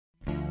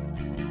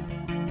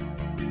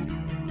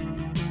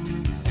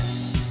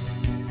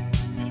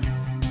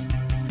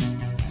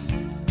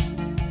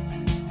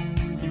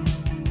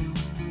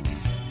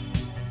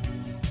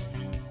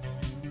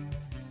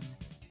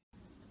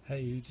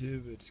Hey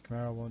YouTube, it's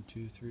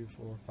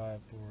Camaro123454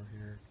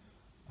 here.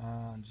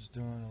 I'm just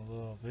doing a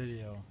little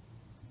video.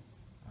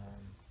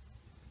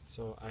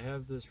 So I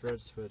have this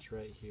red switch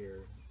right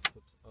here. It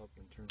flips up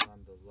and turns on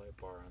the light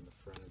bar on the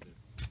front of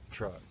the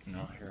truck.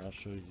 Now here, I'll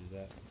show you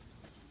that.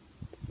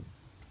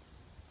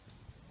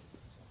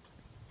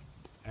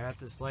 I got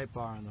this light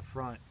bar on the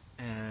front,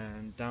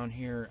 and down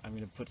here I'm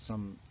going to put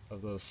some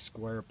of those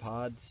square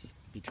pods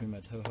between my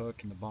tow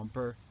hook and the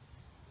bumper.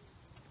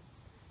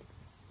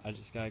 I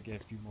just gotta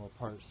get a few more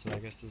parts, so I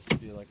guess this will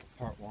be like a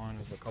part one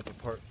of a couple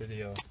part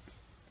video.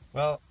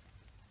 Well,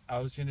 I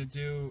was gonna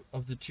do,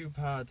 of the two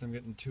pods, I'm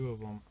getting two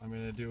of them. I'm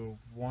gonna do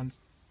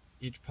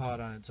each pod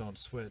on its own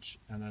switch,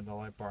 and then the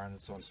light bar on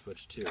its own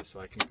switch too, so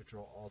I can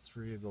control all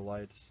three of the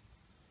lights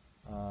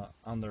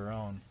on their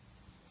own.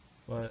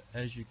 But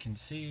as you can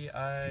see,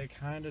 I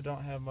kinda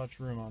don't have much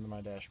room on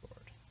my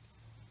dashboard.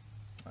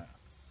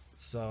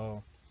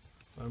 So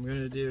what I'm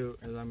gonna do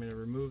is I'm gonna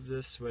remove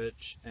this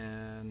switch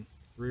and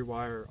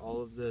rewire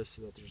all of this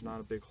so that there's not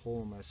a big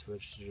hole in my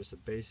switch, it's just a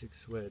basic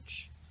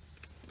switch.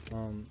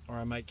 Or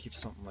I might keep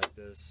something like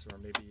this, or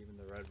maybe even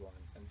the red one.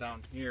 And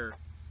down here,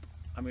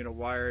 I'm going to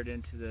wire it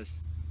into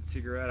this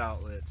cigarette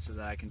outlet so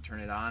that I can turn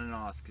it on and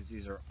off, because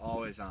these are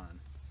always on.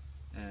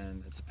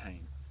 And it's a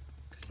pain,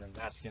 because then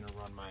that's going to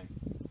run my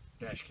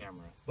dash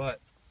camera.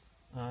 But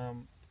what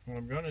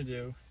I'm going to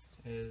do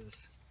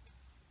is,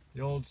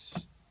 the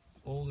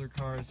older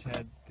cars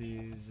had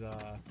these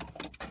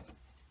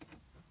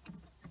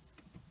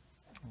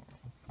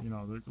you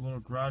know, the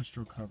little garage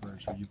door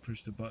covers where you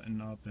push the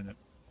button up and it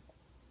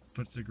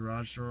puts the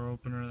garage door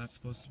opener that's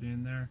supposed to be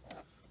in there.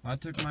 I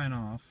took mine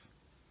off,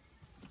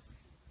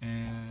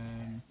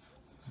 and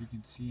as you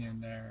can see in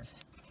there,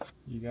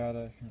 you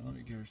gotta, here, let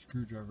me get a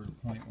screwdriver to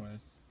point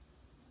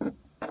with.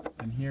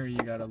 And here you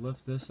gotta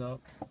lift this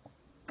up,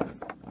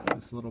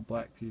 this little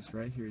black piece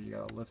right here, you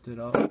gotta lift it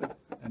up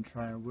and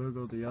try and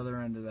wiggle the other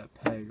end of that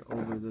peg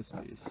over this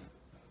piece.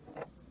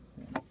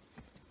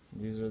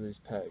 These are these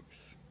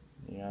pegs.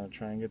 You gotta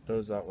try and get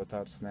those out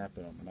without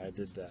snapping them, and I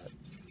did that.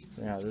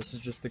 So yeah, this is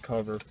just the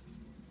cover.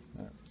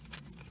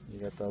 You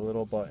got the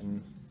little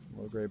button,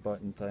 little gray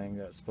button thing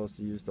that's supposed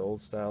to use the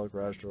old style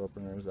garage door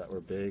openers that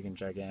were big and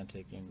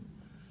gigantic and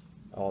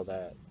all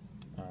that.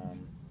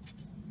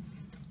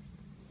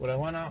 What I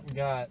went out and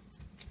got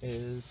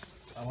is,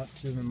 I went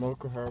to the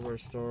local hardware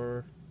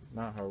store,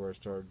 not hardware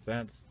store,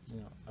 advanced,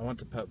 I went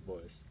to Pep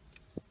Boys,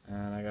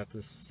 and I got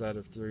this set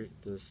of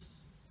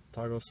this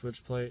toggle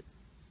switch plate.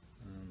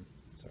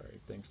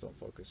 Sorry, things don't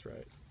focus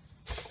right.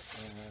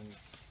 And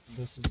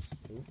this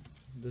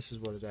is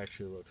what it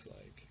actually looks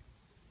like.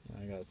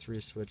 I got 3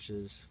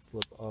 switches,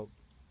 flip up,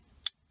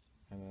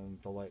 and then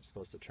the light's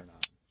supposed to turn on.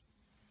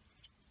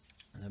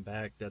 And then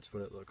back, that's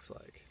what it looks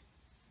like.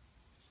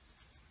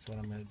 So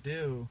what I'm going to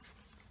do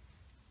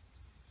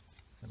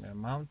is I'm going to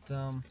mount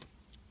them.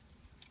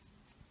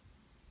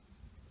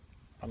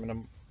 I'm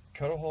going to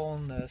cut a hole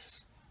in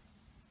this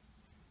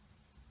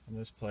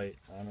plate.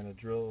 I'm going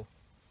to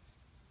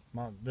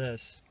mount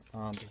this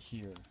onto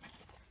here.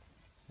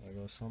 So I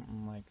go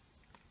something like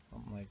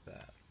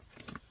that.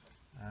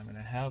 I'm going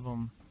to have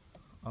them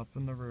up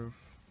in the roof,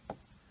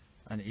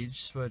 and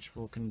each switch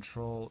will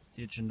control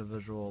each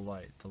individual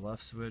light. The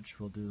left switch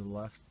will do the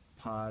left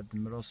pod, the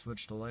middle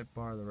switch the light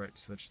bar, the right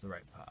switch the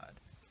right pod.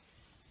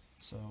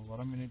 So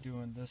what I'm going to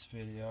do in this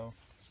video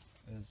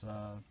is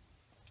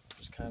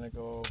just kind of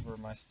go over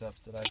my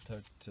steps that I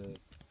took to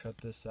cut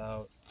this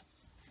out,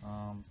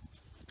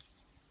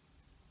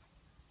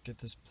 get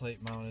this plate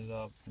mounted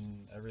up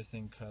and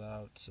everything cut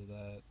out so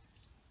that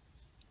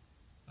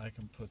I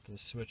can put the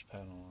switch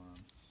panel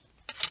on.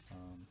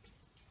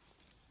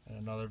 In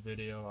another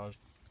video I'll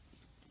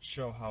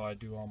show how I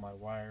do all my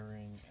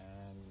wiring,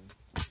 and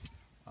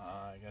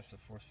I guess the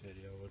fourth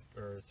video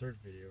or third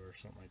video or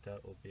something like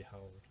that will be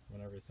how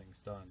when everything's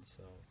done.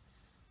 So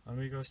I'm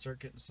gonna go start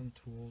getting some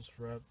tools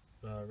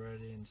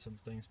ready and some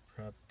things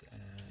prepped,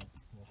 and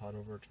we'll head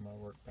over to my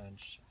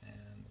workbench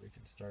and we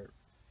can start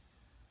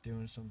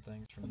doing some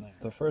things from there.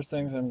 The first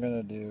things I'm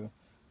gonna do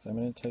is I'm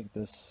gonna take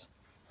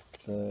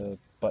the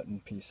button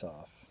piece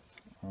off.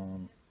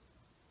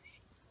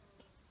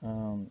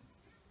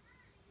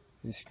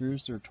 These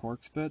screws are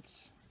Torx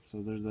bits,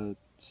 so they're the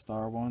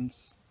star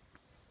ones,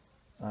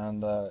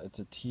 and it's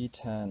a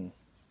T10.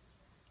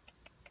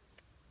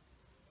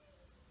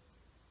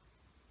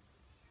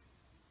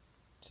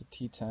 It's a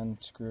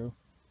T10 screw,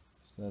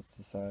 so that's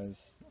the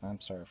size. I'm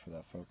sorry for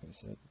that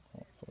focus, it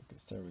won't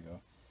focus, there we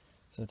go.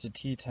 So it's a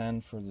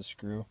T10 for the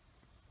screw.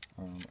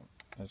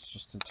 It's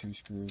just the 2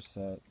 screws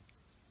that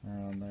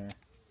are on there.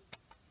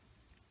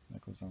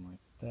 That goes on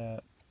like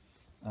that.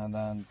 And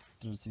then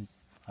there's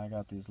these, I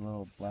got these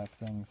little black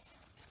things.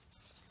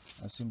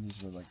 I assume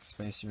these were like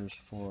spacers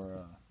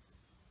for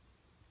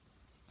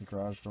the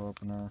garage door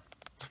opener.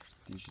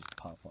 These just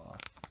pop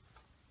off.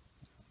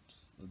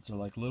 They're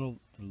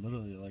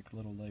literally like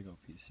little Lego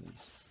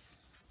pieces.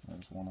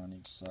 There's one on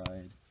each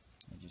side.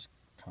 They just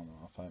come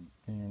off.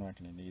 You're not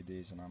going to need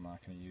these, and I'm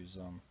not going to use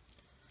them.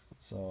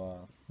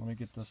 So let me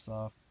get this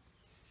off,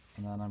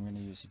 and then I'm going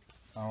to use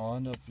I'll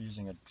end up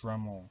using a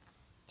Dremel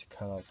to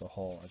cut out the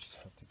hole. I just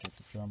have to get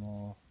the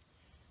Dremel,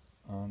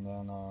 and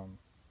then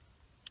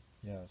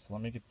yeah. So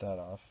let me get that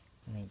off.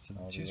 So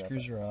the two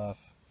screws are off.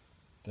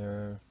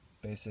 They're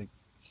basic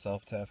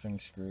self-tapping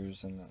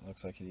screws, and it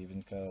looks like it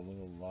even got a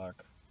little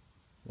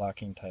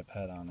locking type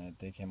head on it.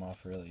 They came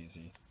off real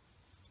easy.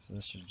 So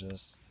this should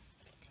just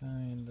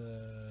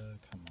kinda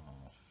come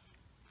off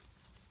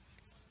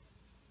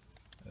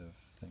if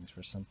things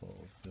were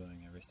simple,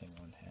 doing everything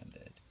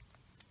one-handed.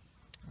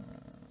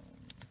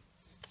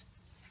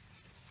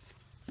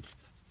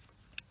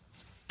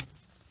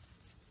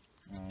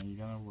 You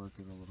gotta work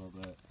it a little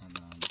bit, and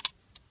then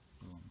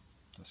boom,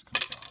 this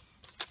comes off.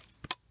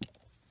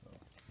 So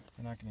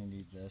you're not gonna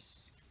need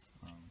this.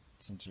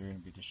 Since you're gonna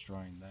be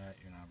destroying that,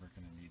 you're never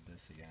gonna need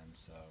this again.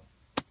 So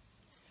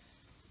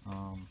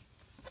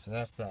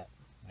that's that.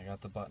 I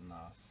got the button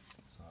off,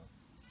 so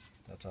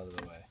that's out of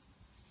the way.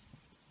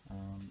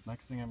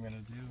 Next thing I'm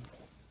gonna do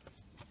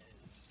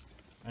is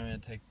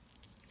I'm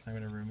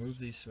gonna remove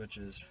these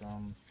switches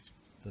from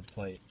the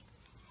plate.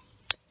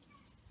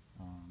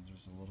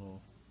 There's a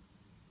little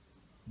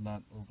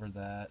nut over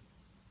that,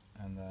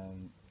 and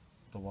then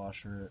the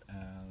washer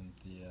and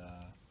the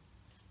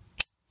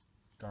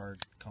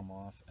guard come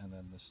off, and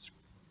then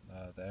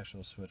the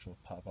actual switch will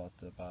pop out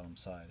the bottom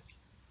side.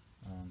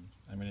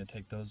 I'm going to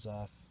take those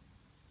off,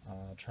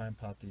 try and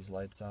pop these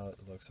lights out.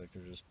 It looks like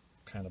they're just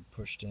kind of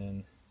pushed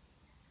in,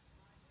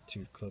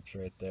 two clips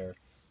right there.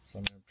 So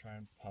I'm going to try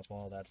and pop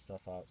all that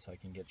stuff out so I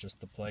can get just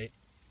the plate.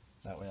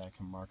 That way I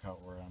can mark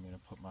out where I'm going to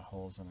put my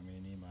holes, and I'm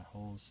going to need my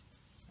holes.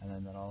 And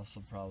then that'll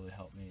also probably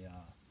help me,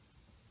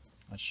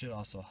 that should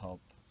also help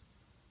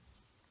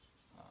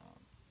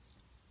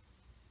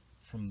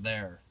from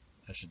there,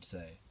 I should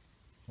say.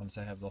 Once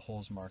I have the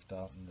holes marked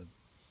out in the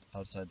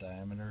outside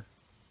diameter,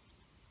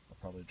 I'll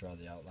probably draw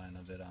the outline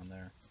of it on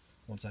there.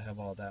 Once I have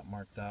all that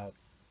marked out,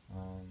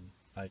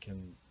 I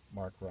can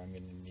mark where I'm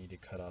going to need to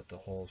cut out the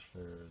holes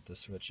for the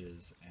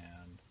switches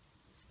and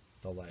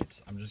the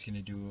lights. I'm just going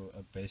to do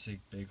a basic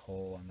big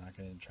hole. I'm not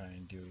going to try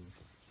and do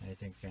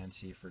anything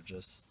fancy for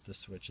just the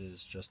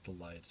switches, just the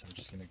lights. I'm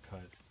just going to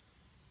cut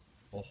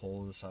a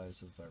hole the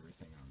size of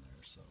everything on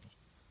there. So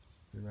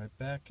be right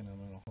back, and I'm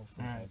going to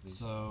hopefully have these.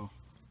 So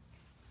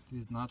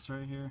these nuts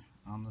right here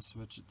on the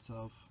switch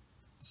itself,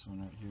 this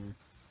one right here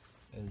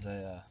is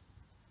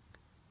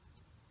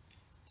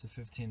it's a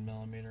 15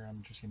 millimeter.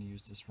 I'm just going to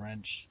use this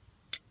wrench.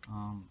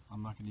 I'm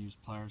not going to use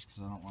pliers because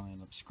I don't want to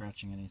end up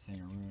scratching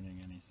anything or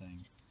ruining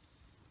anything.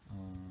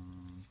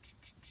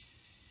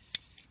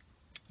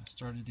 I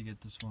started to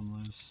get this one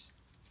loose.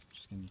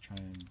 Just going to try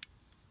and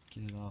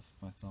get it off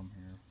my thumb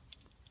here.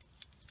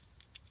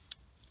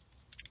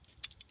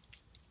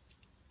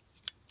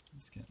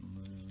 It's getting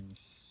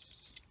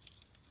loose.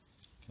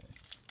 Okay.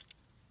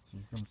 So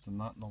here comes the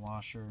nut and the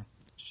washer.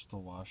 Just the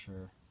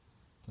washer.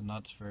 The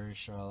nut's very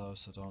shallow,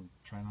 so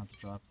try not to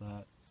drop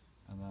that.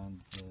 And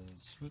then the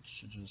switch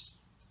should just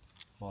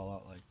fall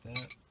out like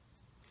that.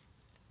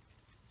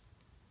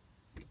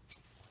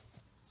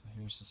 So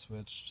here's the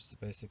switch, just a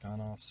basic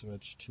on-off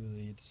switch, 2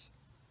 leads.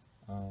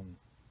 I'm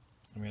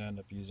going to end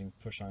up using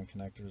push-on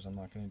connectors. I'm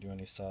not going to do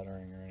any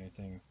soldering or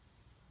anything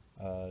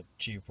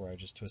cheap where I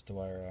just twist the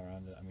wire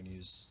around it. I'm going to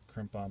use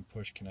crimp-on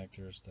push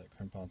connectors that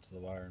crimp onto the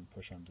wire and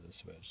push onto the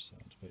switch. So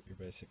let's put your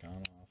basic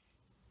on-off.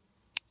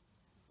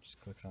 Just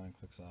clicks on,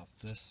 clicks off.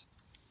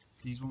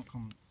 These won't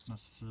come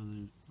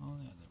necessarily, oh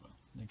yeah, they will.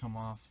 They come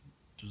off,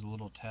 there's a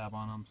little tab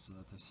on them so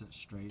that they sit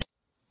straight.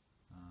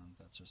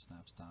 That just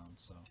snaps down,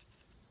 so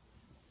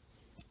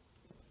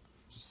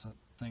just set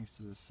things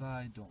to the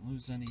side, don't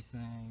lose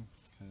anything,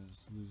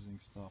 because losing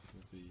stuff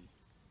would be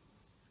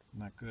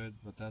not good,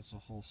 but that's a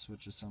whole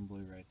switch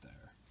assembly right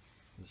there.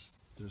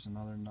 There's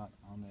another nut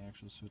on the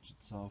actual switch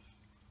itself.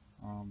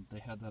 They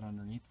had that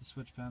underneath the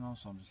switch panel,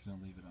 so I'm just going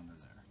to leave it under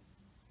there,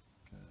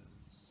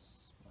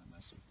 because I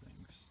mess with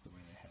things the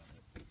way they had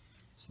it.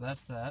 So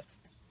that's that.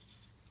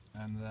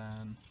 And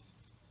then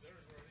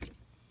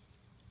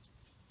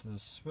the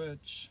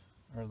switch,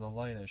 or the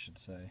light I should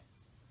say,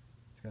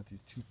 it's got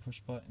these 2 push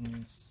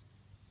buttons.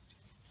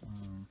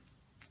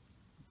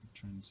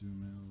 Try and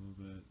zoom in a little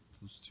bit.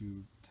 Those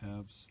 2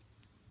 tabs.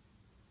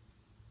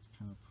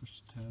 Kind of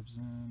push the tabs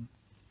in.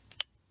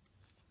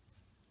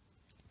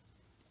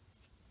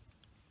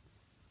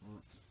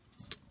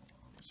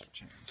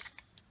 Chains.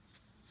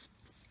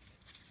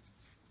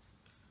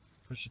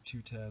 Push the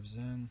 2 tabs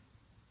in,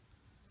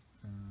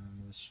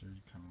 and this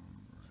should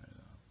come right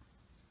out.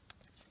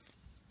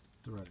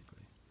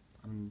 Theoretically.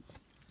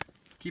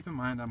 Keep in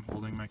mind I'm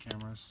holding my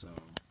camera, so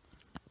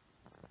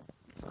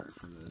sorry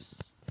for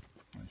this.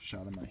 I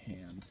shot in my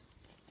hand.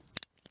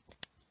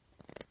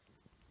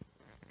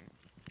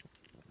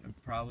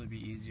 It'd probably be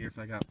easier if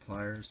I got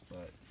pliers,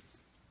 but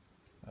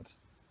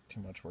that's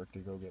too much work to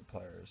go get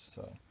pliers.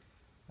 So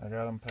I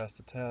got them past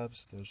the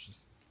tabs. There's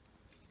just,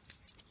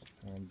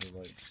 and the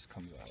light just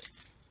comes out.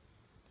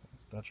 So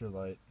that's your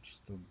light,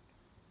 just a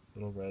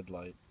little red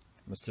light.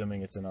 I'm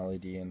assuming it's an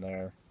LED in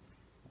there.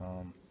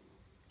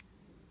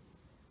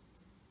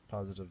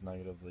 Positive,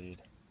 negative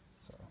lead.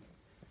 So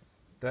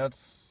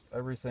that's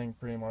everything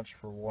pretty much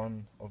for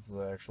one of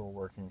the actual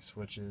working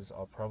switches.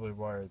 I'll probably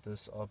wire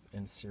this up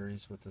in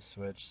series with the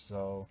switch,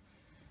 so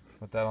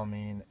what that'll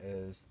mean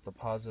is the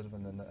positive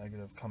and the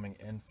negative coming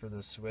in for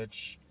the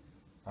switch.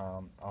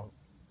 I'll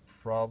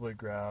probably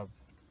grab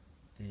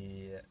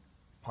the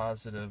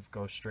positive,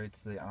 go straight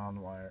to the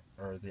on wire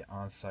or the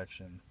on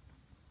section,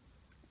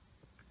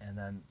 and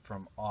then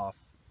from off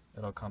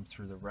it'll come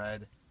through the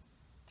red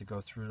to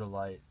go through the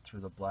light,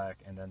 through the black,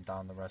 and then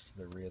down the rest of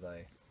the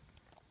relay,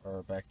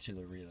 or back to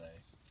the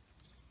relay.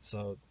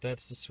 So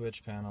that's the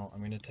switch panel. I'm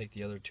going to take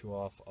the other two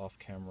off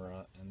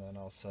camera, and then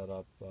I'll set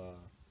up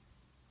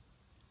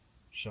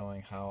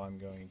showing how I'm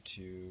going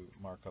to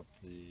mark up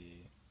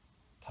the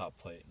top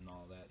plate and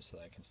all that so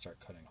that I can start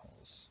cutting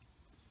holes.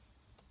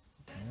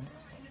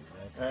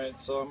 Alright,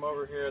 so I'm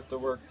over here at the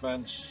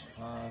workbench.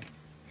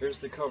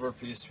 Here's the cover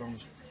piece from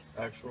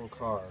actual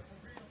car.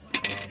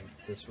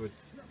 This would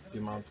be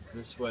mounted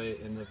this way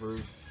in the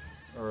roof,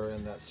 or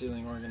in that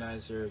ceiling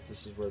organizer.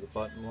 This is where the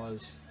button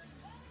was.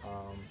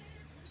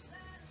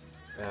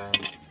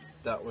 And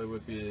that way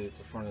would be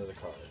the front of the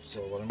car. So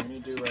what I'm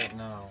going to do right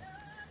now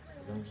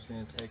is I'm just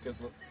going to take a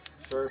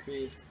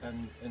Sharpie,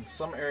 and in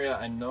some area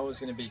I know is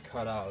going to be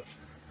cut out,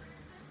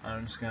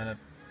 I'm just going to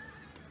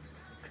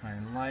try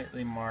and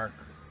lightly mark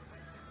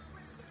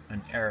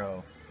an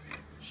arrow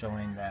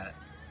showing that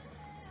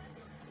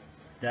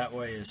that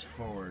way is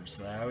forward.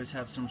 So I always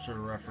have some sort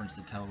of reference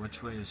to tell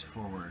which way is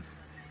forward.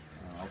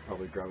 I'll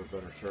probably grab a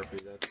better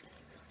Sharpie, that's a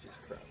piece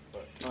of crap.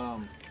 But,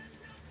 so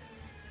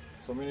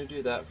I'm going to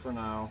do that for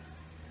now.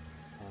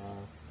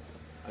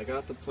 I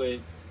got the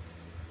plate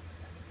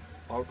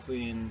all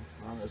clean,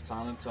 it's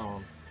on its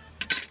own,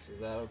 so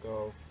that'll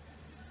go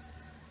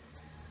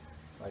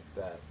like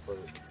that. But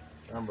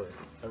remember,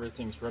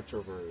 everything's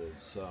retroverted,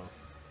 so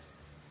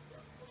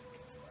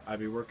I'd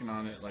be working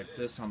on it like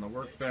this on the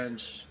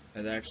workbench.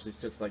 It actually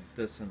sits like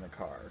this in the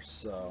car,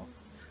 so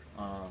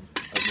I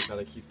just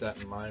gotta keep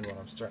that in mind when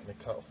I'm starting to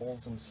cut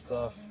holes and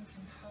stuff,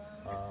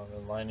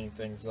 and lining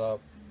things up.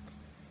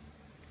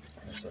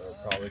 And so it'll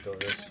probably go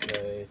this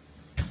way.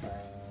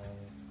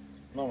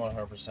 I'm not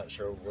 100%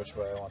 sure which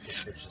way I want the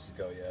switches to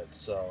go yet,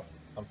 so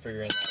I'm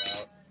figuring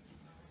that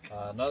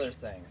out. Another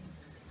thing,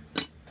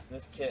 so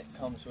this kit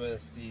comes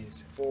with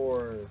these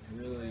 4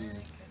 really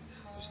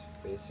just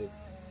basic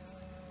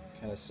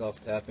kind of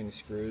self-tapping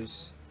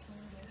screws.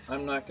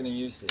 I'm not going to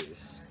use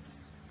these.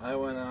 I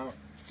went out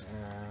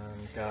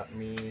and got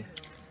me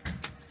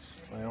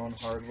my own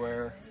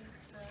hardware.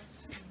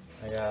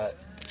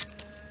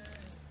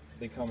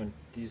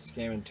 These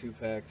came in 2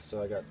 packs,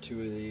 so I got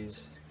 2 of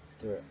these.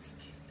 They're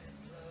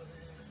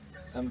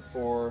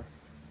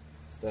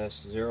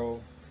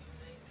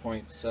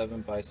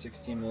M4-0.7 by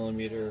 16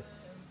 millimeter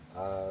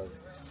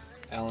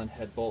Allen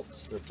head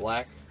bolts. They're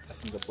black. I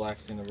think the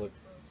black's going to look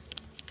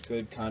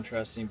good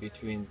contrasting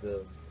between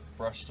the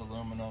brushed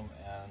aluminum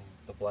and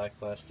the black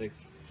plastic.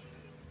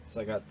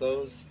 So I got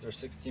those. They're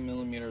 16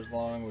 millimeters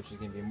long, which is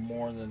going to be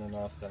more than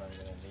enough that I'm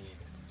going to need.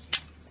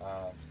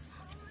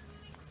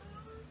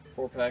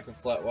 4-pack of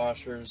flat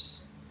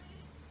washers,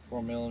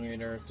 4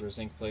 millimeter. They're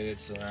zinc plated,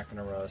 so they're not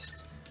going to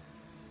rust.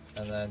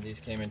 And then these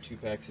came in 2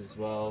 packs as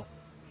well.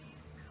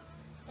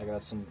 I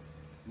got some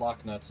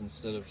lock nuts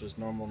instead of just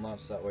normal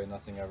nuts, that way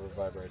nothing ever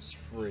vibrates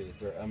free.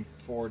 They're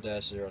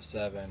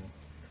M4-07.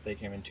 They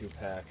came in 2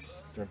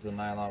 packs. They're the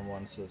nylon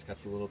one, so it's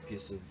got the little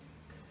piece of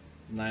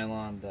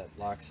nylon that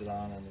locks it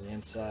on the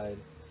inside.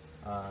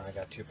 I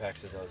got 2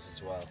 packs of those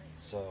as well.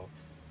 So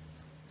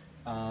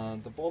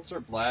the bolts are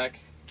black,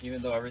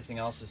 even though everything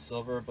else is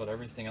silver, but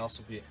everything else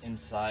will be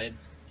inside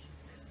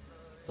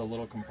the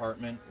little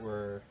compartment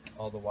where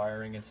all the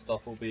wiring and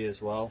stuff will be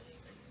as well.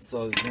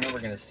 So you're never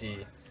going to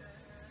see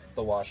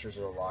the washers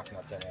or the lock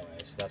nuts anyway,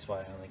 so that's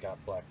why I only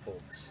got black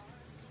bolts.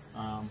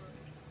 I'm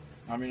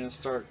going to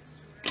start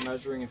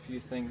measuring a few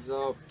things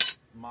up,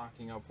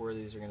 mocking up where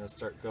these are going to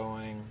start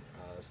going,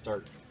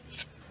 start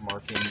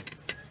marking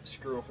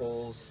screw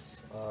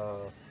holes,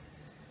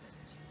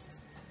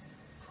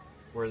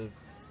 where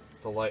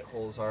the light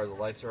holes are. The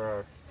lights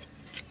are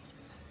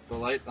the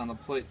light on the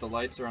plate. The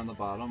lights are on the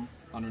bottom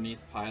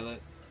underneath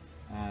pilot,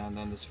 and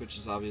then the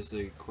switches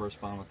obviously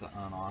correspond with the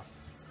on-off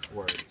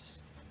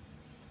words.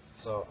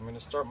 So I'm going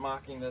to start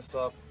mocking this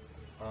up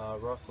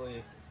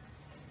roughly.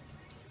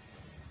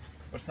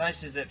 What's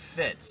nice is it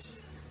fits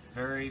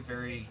very,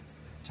 very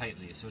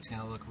tightly, so it's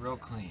going to look real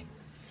clean.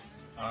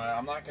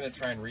 I'm not going to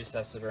try and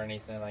recess it or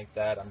anything like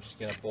that. I'm just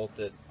going to bolt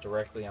it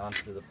directly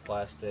onto the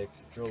plastic,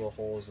 drill the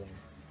holes and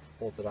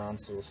bolt it on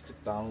so it'll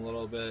stick down a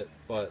little bit.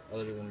 But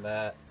other than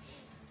that,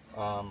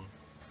 I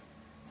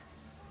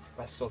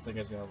still think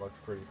it's going to look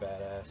pretty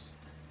badass.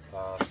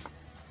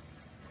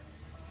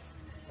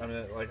 I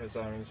mean, like I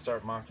said, I'm going to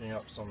start mocking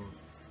up some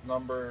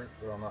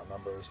well, not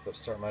numbers, but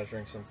start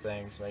measuring some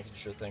things, making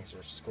sure things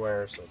are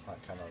square so it's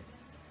not kind of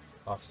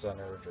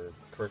off-centered or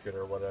crooked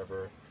or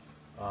whatever.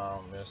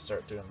 I'm going to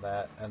start doing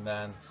that, and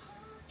then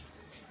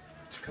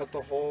to cut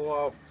the hole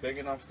out big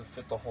enough to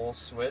fit the whole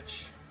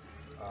switch,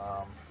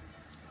 I'm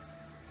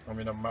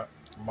going to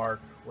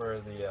mark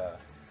where the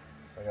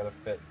So I gotta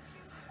fit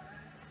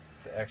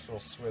the actual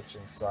switch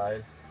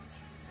inside.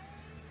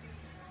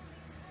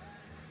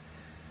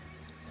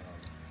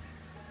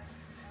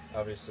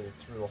 Obviously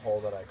through the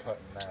hole that I cut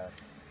in there.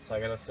 So I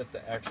gotta fit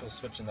the actual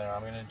switch in there.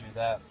 I'm gonna do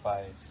that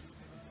by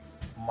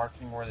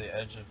marking where the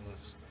edge of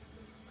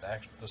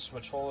the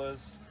switch hole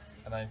is,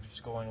 and I'm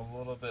just going a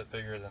little bit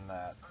bigger than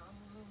that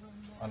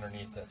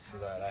underneath it so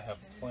that I have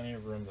plenty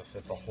of room to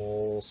fit the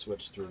whole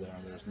switch through there.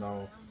 There's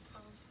no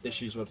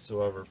issues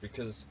whatsoever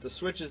because the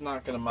switch is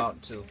not going to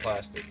mount to the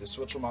plastic. The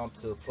switch will mount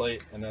to the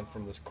plate, and then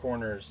from the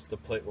corners the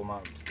plate will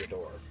mount to the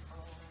door.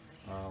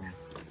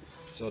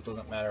 So it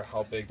doesn't matter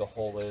how big the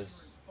hole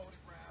is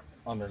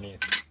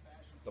underneath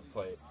the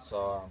plate.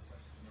 So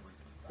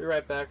be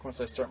right back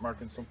once I start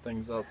marking some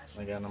things up.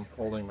 Again, I'm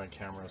holding my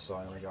camera, so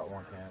I only got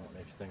one hand. It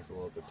makes things a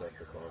little bit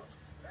difficult.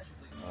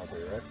 I'll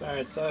be right back.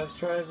 Alright, so I was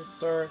trying to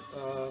start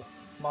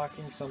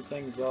mocking some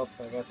things up.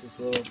 I got this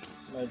little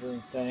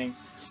measuring thing.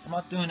 I'm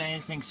not doing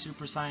anything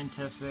super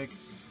scientific.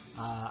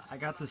 I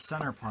got this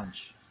center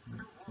punch.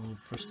 When you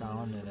push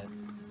down and it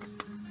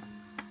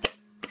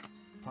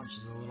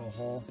punches a little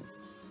hole.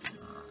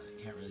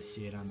 I can't really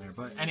see it on there,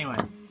 but anyway.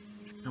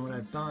 And what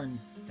I've done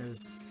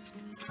is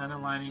kind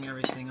of lining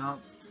everything up.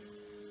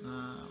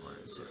 Where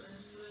is it?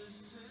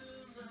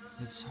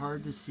 It's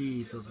hard to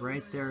see, but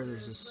right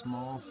there's a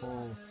small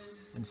hole,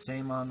 and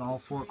same on all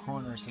four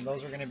corners, and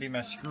those are going to be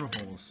my screw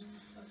holes.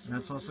 And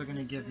that's also going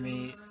to give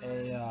me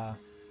a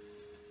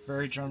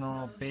very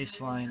general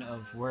baseline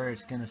of where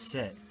it's going to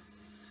sit.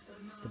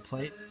 The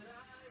plate,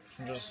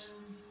 I'm just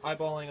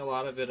eyeballing a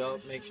lot of it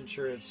up, making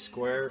sure it's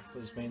square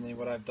is mainly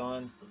what I've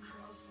done.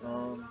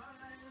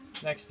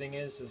 Next thing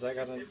is I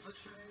got a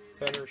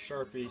better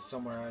Sharpie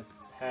somewhere.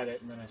 I had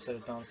it and then I set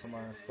it down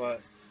somewhere,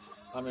 but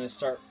I'm going to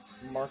start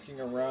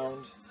marking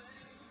around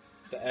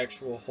the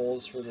actual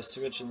holes for the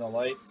switch and the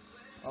light.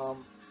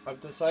 I've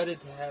decided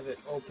to have it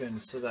open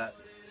so that,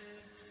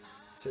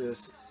 see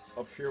this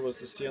up here was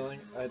the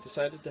ceiling, I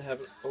decided to have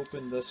it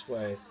open this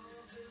way,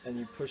 and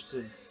you push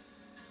the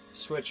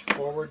switch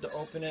forward to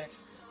open it,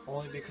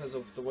 only because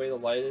of the way the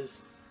light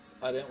is.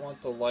 I didn't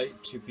want the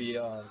light to be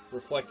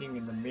reflecting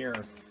in the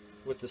mirror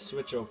with the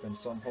switch open,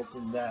 so I'm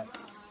hoping that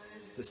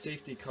the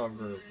safety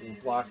cover will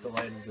block the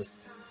light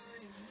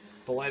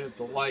of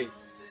the light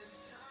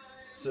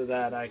so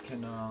that I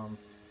can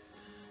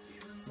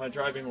my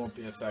driving won't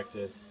be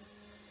affected.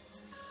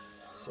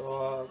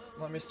 So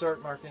let me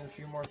start marking a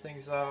few more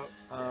things out.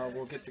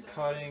 We'll get the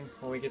cutting.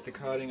 When we get the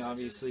cutting,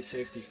 obviously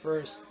safety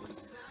first. Put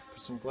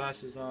some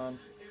glasses on,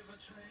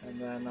 and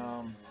then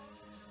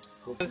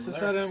go from there.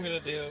 What I'm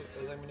going to do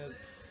is I'm going to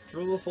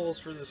drill the holes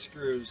for the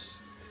screws,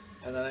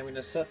 and then I'm going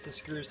to set the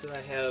screws that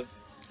I have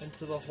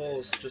into the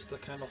holes just to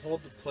kind of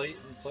hold the plate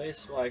in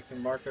place while I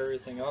can mark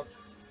everything up.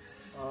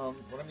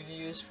 What I'm going to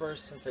use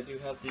first, since I do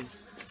have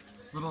these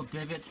little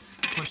divots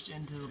pushed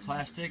into the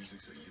plastic,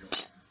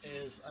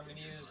 is I'm going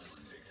to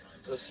use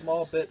a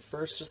small bit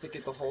first just to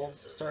get the hole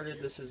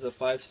started. This is a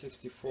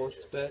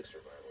 5/64 bit.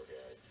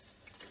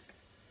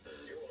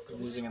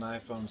 I'm using an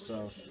iPhone,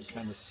 so it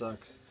kind of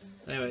sucks.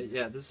 Anyway,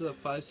 yeah, this is a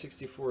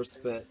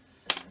 5/64 bit,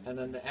 and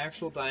then the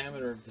actual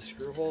diameter of the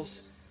screw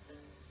holes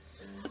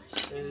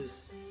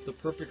is the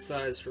perfect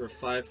size for a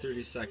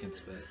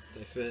 5/32 bit.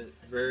 They fit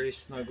very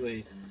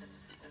snugly.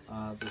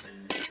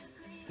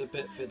 The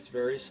bit fits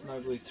very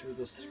snugly through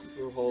the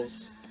screw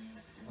holes,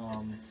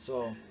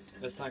 so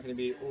it's not going to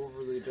be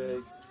overly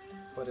big,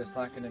 but it's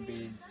not going to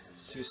be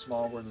too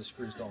small where the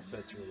screws don't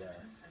fit through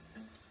there.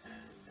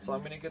 So I'm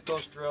going to get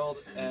those drilled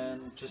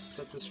and just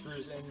set the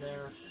screws in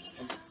there.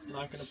 I'm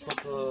not going to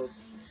put the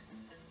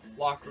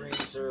lock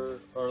rings or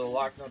the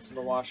lock nuts and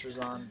the washers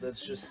on.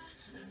 That's just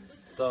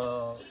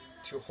to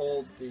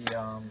hold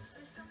the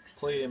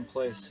plate in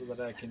place so that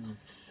I can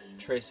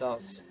trace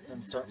out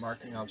and start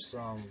marking up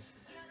some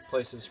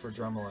places for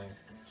dremeling.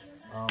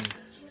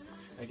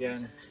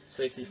 Again,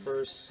 safety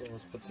first, so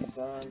let's put these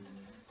on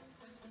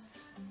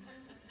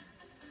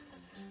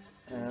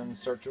and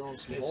start drilling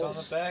some holes. So on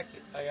the back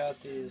I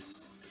got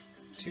these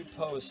two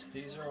posts.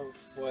 These are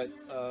what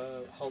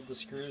hold the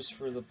screws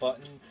for the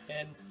button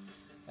in,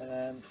 and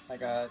then I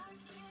got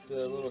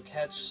the little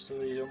catch so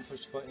that you don't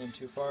push the button in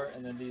too far,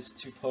 and then these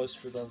two posts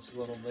for those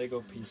little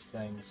Lego piece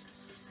things.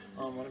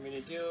 What I'm going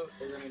to do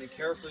is I'm going to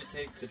carefully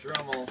take the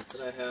Dremel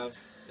that I have.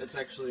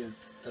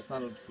 That's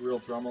not a real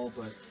Dremel,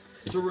 but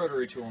it's a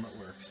rotary tool and it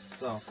works.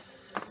 So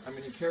I'm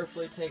going to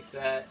carefully take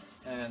that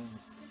and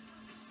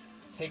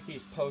take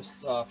these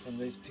posts off and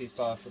these pieces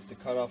off with the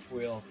cutoff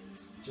wheel,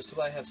 just so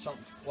that I have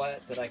something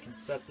flat that I can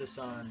set this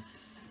on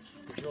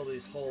to drill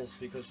these holes,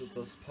 because with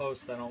those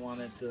posts I don't want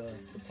the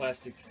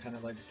plastic to kind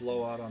of like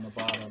blow out on the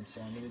bottom.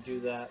 So I'm going to do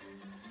that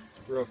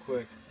real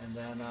quick, and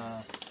then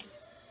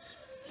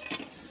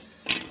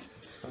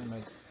find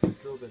my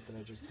drill bit that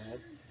I just had.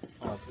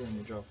 Oh, doing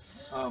the drill.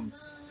 So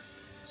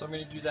I'm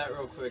going to do that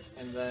real quick,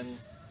 and then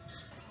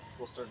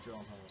we'll start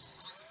drilling holes.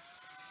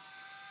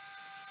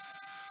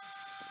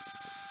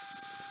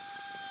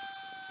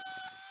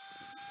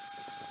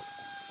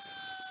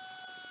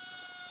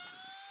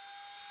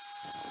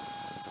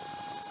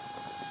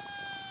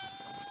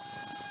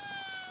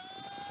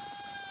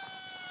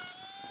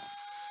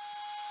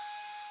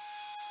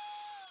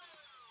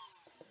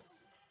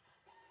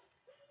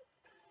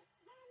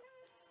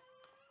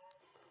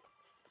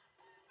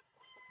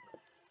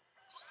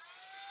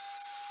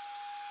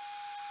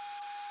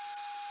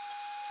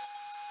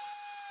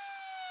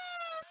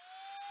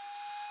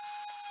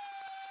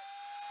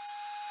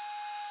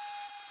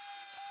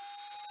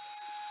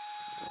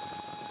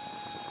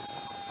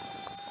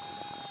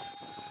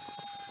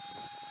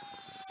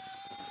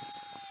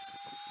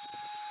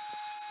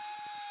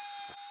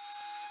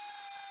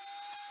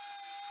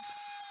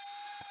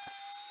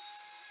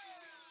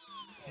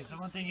 Okay, so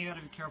one thing you got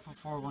to be careful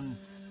for when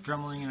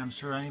dremeling, and I'm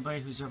sure anybody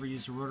who's ever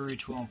used a rotary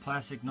tool in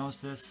plastic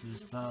knows this,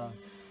 is that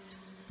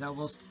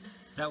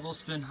will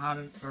spin hot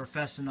or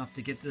fast enough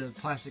to get the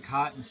plastic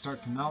hot and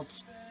start to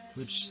melt,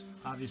 which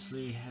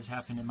obviously has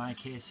happened in my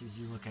case as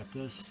you look at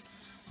this.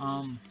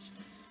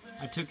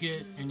 I took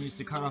it and used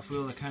the cutoff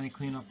wheel to kind of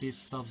clean up these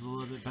stubs a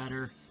little bit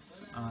better.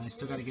 I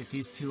still got to get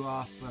these two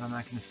off, but I'm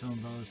not going to film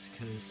those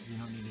because you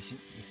don't need to see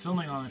you're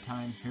filming all the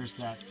time. Here's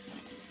that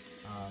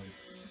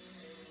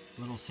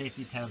little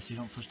safety tab so you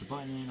don't push the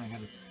button in. I got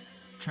to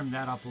trim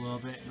that up a little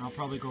bit, and I'll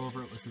probably go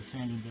over it with a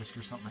sanding disc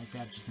or something like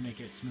that just to make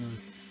it smooth.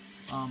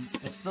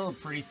 It's still a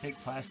pretty thick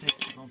plastic,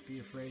 so don't be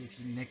afraid if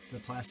you nick the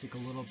plastic a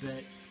little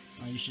bit.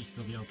 You should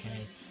still be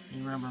okay.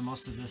 And remember,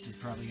 most of this is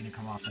probably going to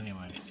come off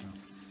anyway. So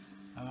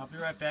I'll be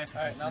right back.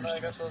 Alright, now that I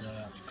got those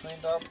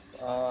cleaned up,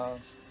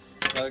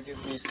 that'll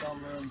give me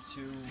some room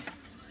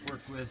to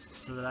work with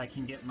so that I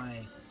can get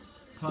my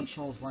punch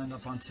holes lined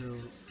up onto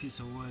a piece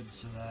of wood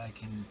so that I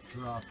can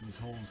draw out these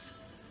holes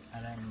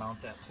and then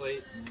mount that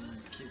plate and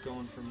keep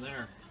going from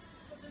there.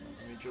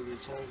 Let me drill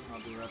these holes and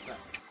I'll be right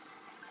back.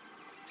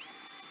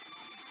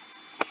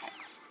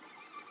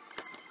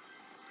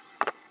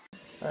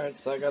 Alright,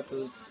 so I got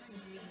the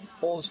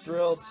holes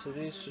drilled, so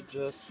these should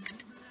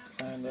just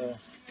kind of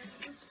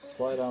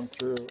slide on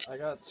through. I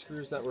got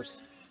screws that were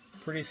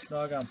pretty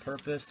snug on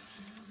purpose,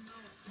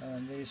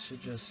 and these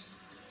should just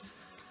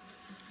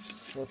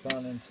slip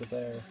on into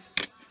there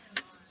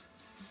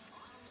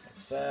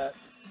like that,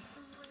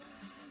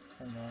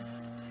 and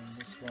then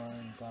this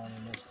one down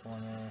in this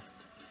corner.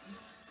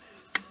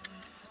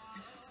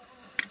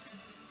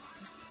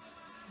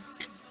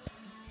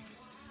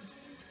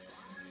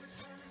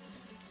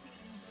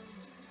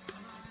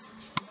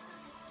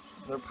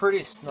 They're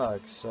pretty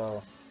snug,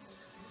 so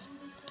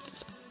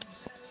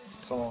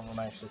some of them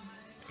actually,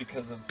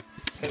 because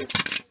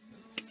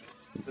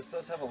this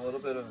does have a little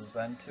bit of a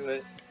bend to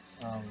it.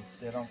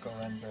 They don't go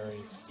in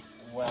very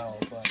well,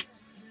 but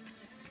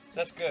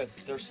that's good.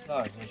 They're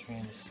snug, which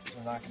means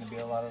there's not going to be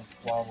a lot of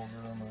wobble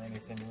room or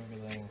anything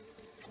wiggling.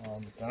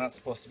 They're not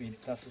supposed to be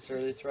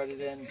necessarily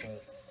threaded in,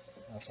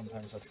 but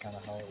sometimes that's kind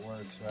of how it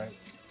works, right?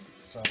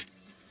 So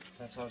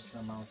that's how it's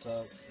going to mount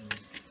up. And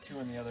two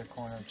in the other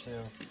corner too.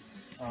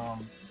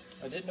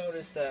 I did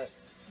notice that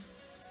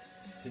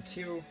the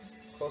two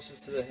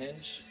closest to the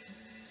hinge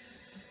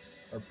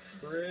are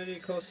pretty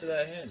close to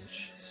that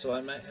hinge, so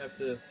I might have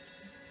to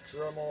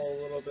Dremel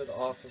a little bit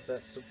off of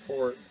that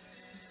support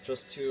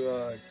just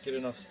to get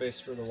enough space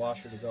for the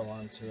washer to go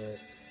onto it,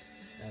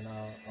 and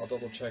I'll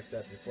double check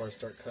that before I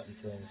start cutting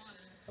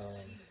things,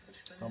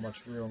 how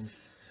much room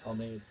I'll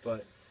need,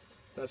 but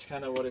that's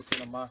kind of what it's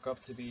going to mock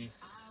up to be,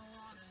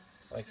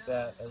 like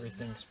that.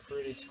 Everything's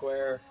pretty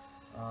square.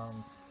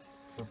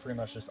 We're pretty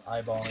much just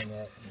eyeballing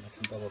it, and I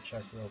can double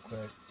check real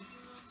quick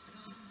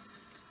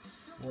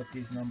what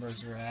these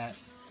numbers are at.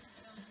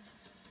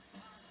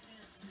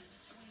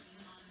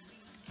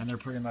 And they're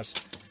pretty much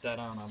dead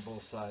on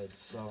both sides.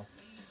 So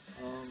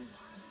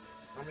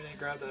I'm going to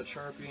grab that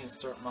Sharpie and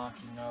start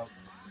mocking up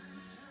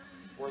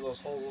where those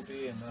holes will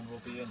be, and then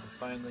we'll be into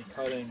finally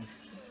cutting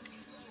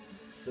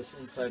this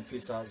inside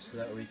piece out so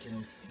that we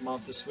can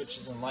mount the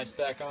switches and lights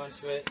back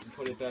onto it and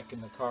put it back in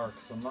the car,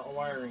 because I'm not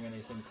wiring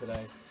anything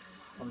today.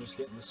 I'm just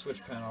getting the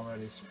switch panel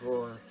ready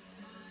for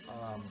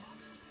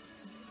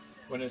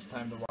when it's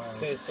time to wire.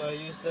 Okay, so I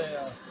used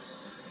a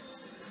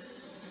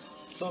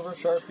silver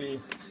Sharpie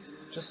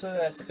just so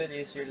that it's a bit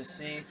easier to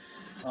see.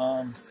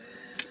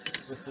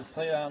 With the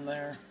plate on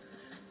there,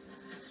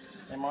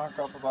 they mark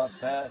up about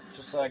that,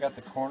 just so I got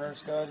the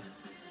corners good.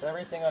 So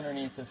everything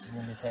underneath this is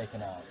going to be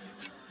taken out.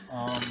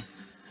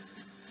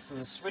 So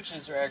the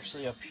switches are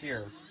actually up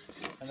here.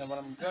 And then what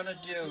I'm going to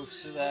do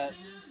so that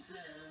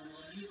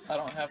I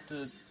don't have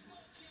to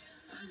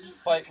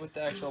fight with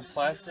the actual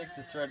plastic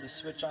to thread the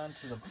switch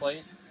onto the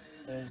plate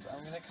is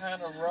I'm going to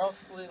kind of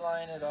roughly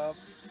line it up.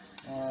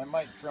 I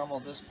might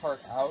Dremel this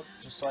part out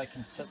just so I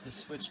can set the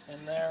switch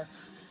in there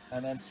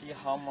and then see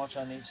how much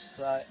on each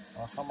side,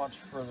 or how much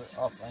further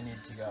up I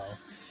need to go.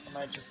 I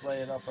might just lay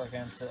it up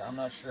against it. I'm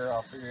not sure.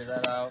 I'll figure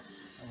that out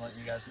and let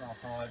you guys know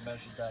how I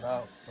measured that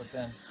out. But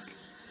then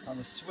on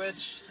the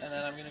switch, and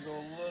then I'm going to go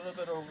a little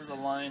bit over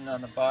the line on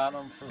the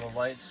bottom for the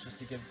lights just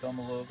to give them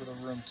a little bit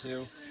of room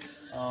too.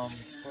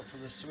 But for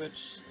the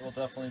switch, it will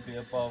definitely be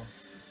above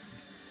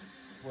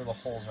where the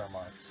holes are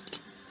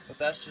marked. But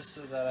that's just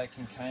so that I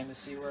can kind of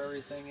see where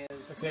everything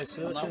is. Okay,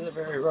 so this is a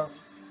very rough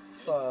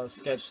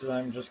sketch that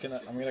I'm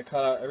gonna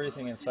cut out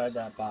everything inside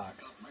that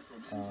box.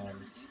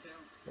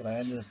 What I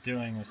ended up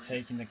doing was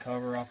taking the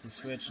cover off the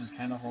switch and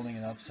kind of holding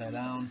it upside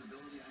down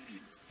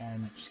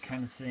and just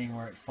kind of seeing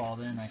where it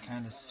falled in. I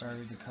kind of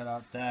started to cut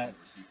out that.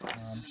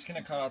 I'm just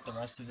gonna cut out the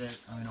rest of it.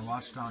 I'm gonna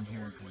watch down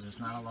here because there's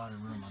not a lot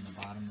of room on the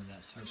bottom of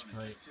that switch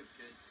plate.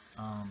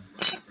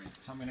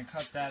 So I'm gonna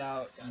cut that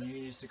out, and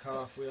you use the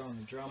cutoff wheel and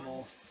the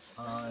Dremel.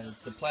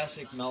 The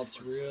plastic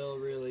melts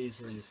real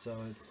easily, so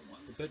it's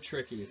a bit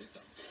tricky,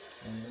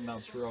 and it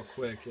melts real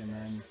quick. And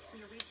then,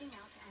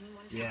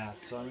 yeah,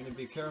 so I'm going to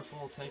be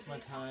careful, take my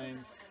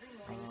time,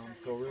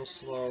 go real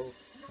slow,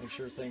 Make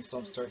sure things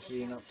don't start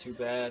heating up too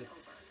bad.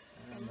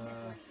 And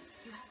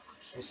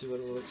we'll see what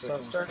it looks like. So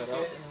I'm starting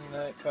getting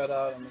that cut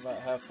out. I'm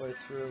about halfway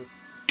through.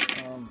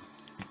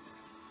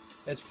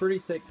 It's pretty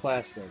thick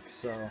plastic,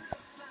 so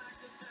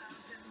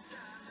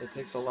it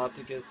takes a lot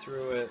to get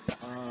through it.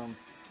 I'm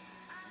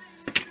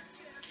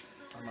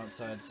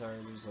outside, sorry,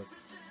 there's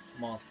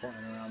a moth flying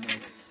around me.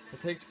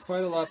 It takes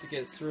quite a lot to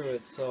get through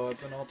it, so I've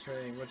been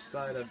alternating which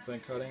side I've been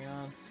cutting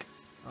on.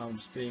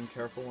 Just being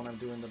careful when I'm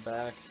doing the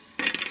back,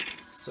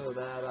 so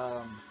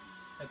that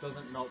it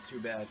doesn't melt too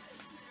bad.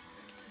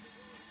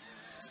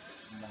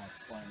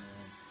 Moth flying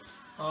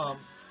around.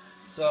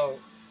 So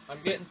I'm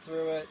getting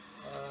through it,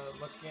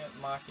 looking at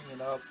mocking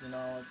it up. You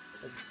know,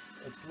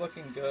 it's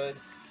looking good.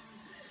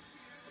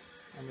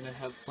 I'm gonna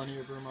have plenty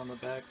of room on the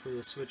back for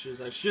the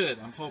switches.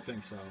 I'm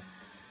hoping so.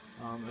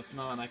 If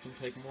not, I can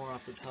take more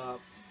off the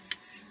top.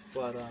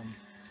 But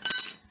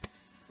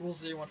we'll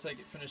see once I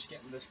finish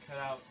getting this cut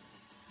out.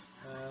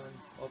 And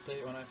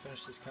update when I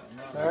finish this cutting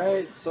out.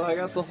 Alright, so I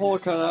got the hole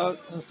cut out.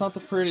 It's not the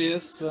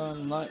prettiest.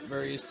 I'm not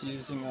very used to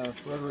using a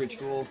rotary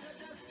tool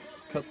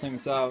to cut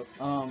things out.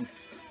 And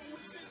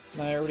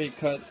I already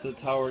cut the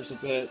towers a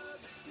bit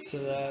so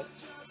that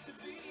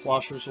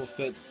washers will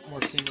fit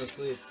more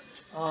seamlessly.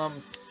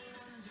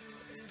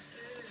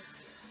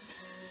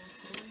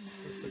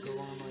 This will go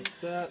on like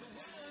that.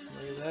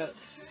 Look at that.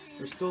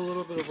 There's still a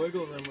little bit of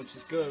wiggle room, which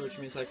is good, which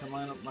means I can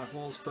line up my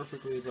holes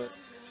perfectly. But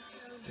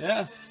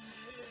yeah,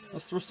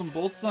 let's throw some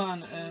bolts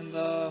on and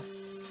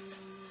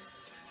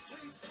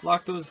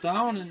lock those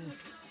down and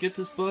get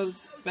this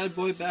bad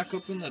boy back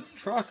up in the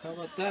truck. How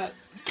about that?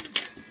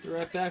 Be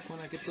right back when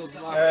I get those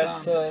locked down.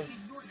 Alright, so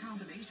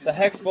the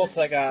hex bolts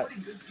I got,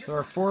 there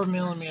are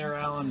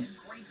 4mm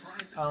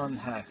Allen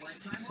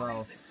hex.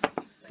 So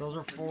those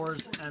are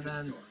 4s, and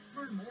then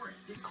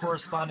the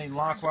corresponding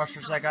lock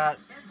washers I got,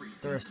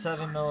 they're a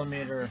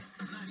 7mm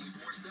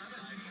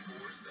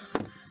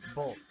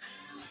bolt.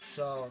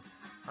 So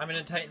I'm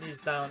going to tighten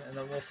these down and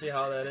then we'll see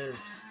how that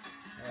is.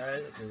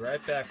 Alright, I'll be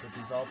right back with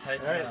these all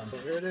tightened down. Alright, so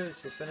here it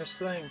is, the finished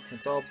thing.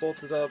 It's all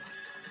bolted up.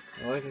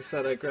 And like I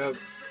said, I grabbed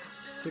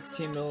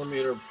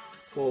 16mm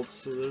bolts,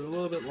 so they're a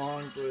little bit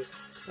long, but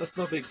that's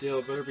no big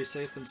deal. Better be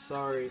safe than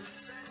sorry.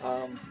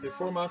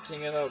 Before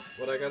mounting it up,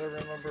 what you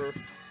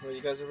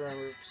guys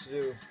remember to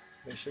do,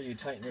 make sure you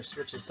tighten your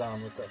switches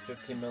down with that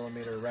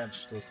 15mm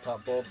wrench, those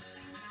top bolts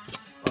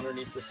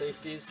underneath the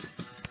safeties.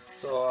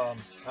 So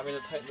I'm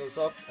going to tighten those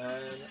up,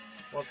 and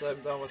once I'm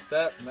done with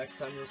that, next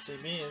time you'll see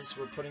me is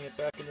we're putting it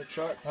back in the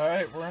truck.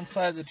 Alright, we're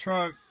inside the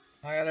truck.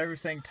 I got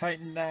everything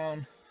tightened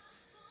down.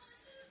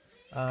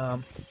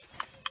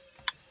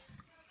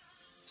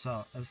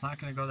 So it's not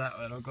going to go that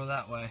way, it'll go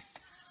that way.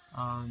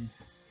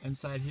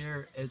 Inside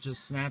here, it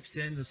just snaps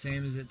in the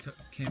same as it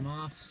came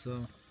off,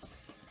 so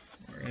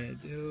what we're going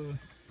to do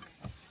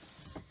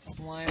is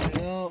line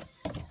it up.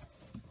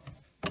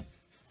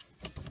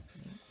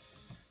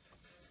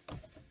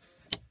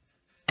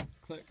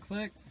 Click,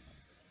 click.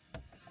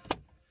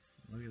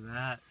 Look at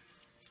that.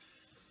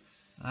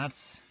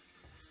 That's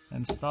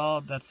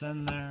installed, that's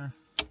in there.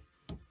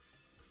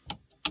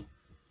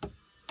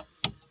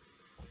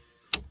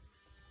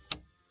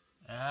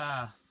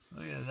 Yeah,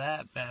 look at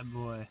that bad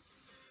boy.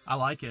 I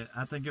like it.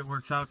 I think it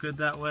works out good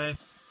that way.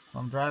 If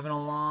I'm driving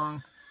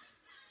along,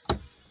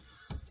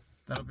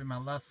 that'll be my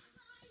left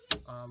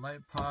light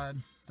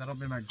pod. That'll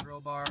be my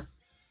grill bar.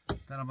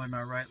 That'll be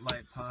my right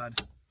light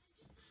pod.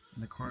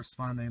 And the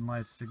corresponding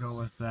lights to go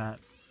with that.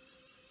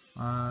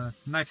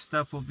 Next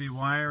step will be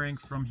wiring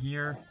from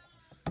here,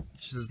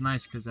 which is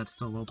nice because that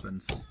still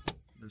opens.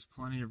 There's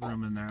plenty of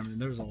room in there. I mean,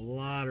 there's a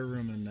lot of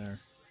room in there.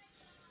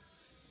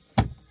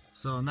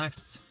 So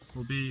next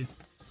will be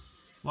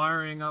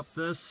wiring up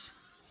this,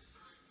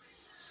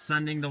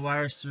 sending the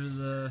wires through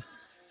the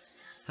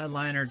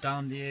headliner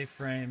down the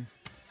A-frame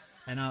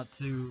and out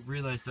to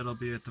relays that'll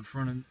be at the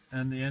front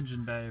and the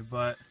engine bay.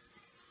 But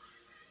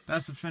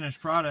that's the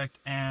finished product,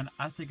 and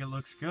I think it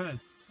looks good.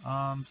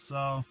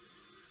 So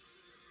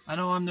I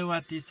know I'm new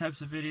at these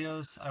types of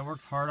videos. I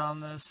worked hard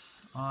on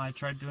this. I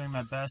tried doing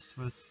my best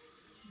with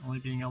only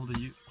being able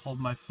to hold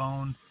my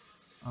phone.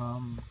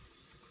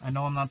 I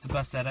know I'm not the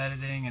best at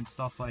editing and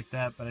stuff like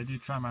that, but I do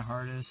try my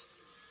hardest.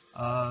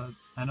 I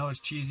know it's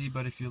cheesy,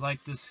 but if you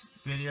like this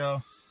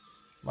video,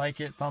 like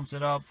it, thumbs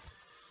it up.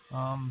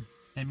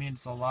 It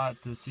means a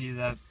lot to see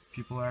that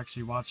people are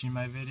actually watching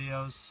my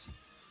videos.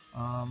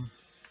 I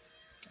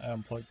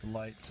unplugged the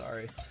light,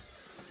 sorry.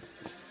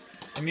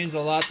 It means a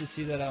lot to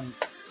see that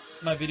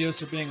my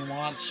videos are being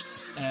watched,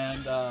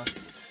 and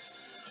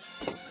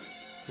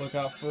look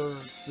out for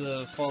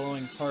the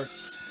following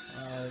parts.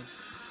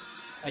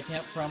 I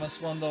can't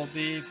promise when they'll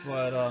be,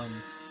 but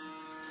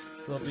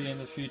they'll be in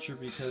the future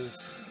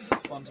because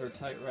funds are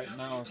tight right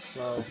now,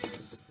 so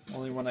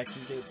only when I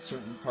can get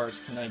certain parts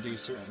can I do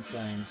certain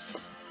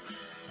things.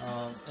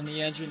 In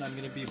the engine, I'm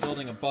going to be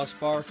building a bus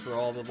bar for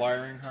all the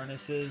wiring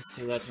harnesses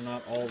so that they're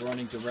not all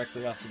running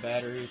directly off the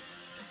battery.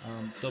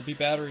 They'll be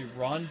battery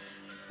run,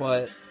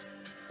 but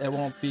it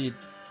won't be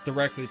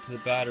directly to the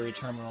battery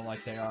terminal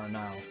like they are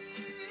now.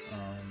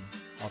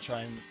 I'll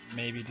try and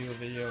maybe do a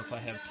video if I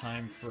have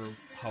time for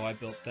how I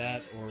built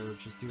that, or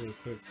just do a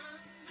quick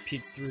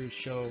peek through,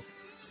 show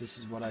this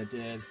is what I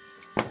did.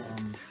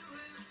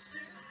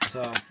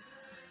 So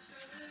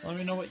let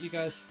me know what you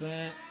guys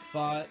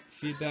thought.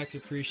 Feedback's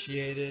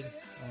appreciated.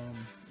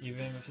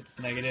 Even if it's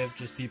negative,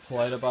 just be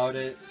polite about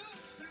it.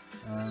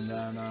 And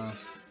then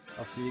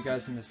I'll see you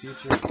guys in the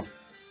future.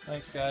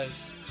 Thanks,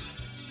 guys.